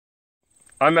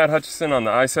I'm at Hutcheson on the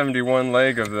I-71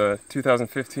 leg of the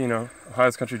 2015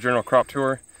 Ohio's Country Journal Crop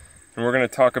Tour, and we're going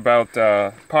to talk about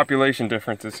population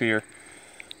differences here.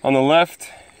 On the left,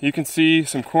 you can see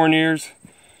some corn ears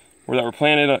that were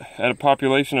planted at a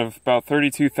population of about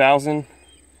 32,000.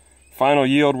 Final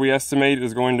yield we estimate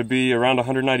is going to be around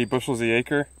 190 bushels the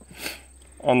acre.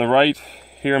 On the right,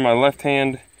 here in my left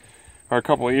hand, are a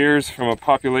couple of ears from a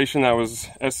population that was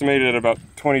estimated at about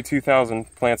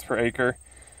 22,000 plants per acre.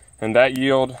 And that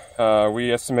yield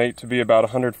we estimate to be about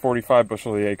 145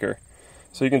 bushel the acre.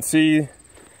 So you can see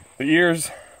the ears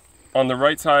on the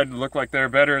right side look like they're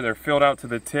better. They're filled out to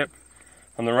the tip.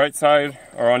 On the right side,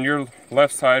 or on your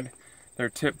left side, they're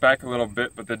tipped back a little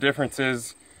bit, but the difference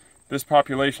is this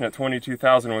population at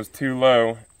 22,000 was too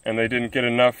low and they didn't get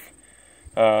enough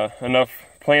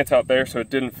plants out there, so it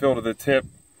didn't fill to the tip,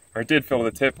 or it did fill to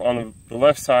the tip. On the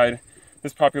left side,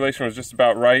 this population was just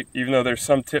about right. Even though there's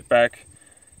some tip back,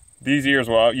 these ears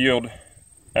will out yield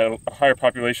at a higher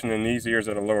population than these ears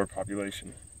at a lower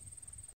population.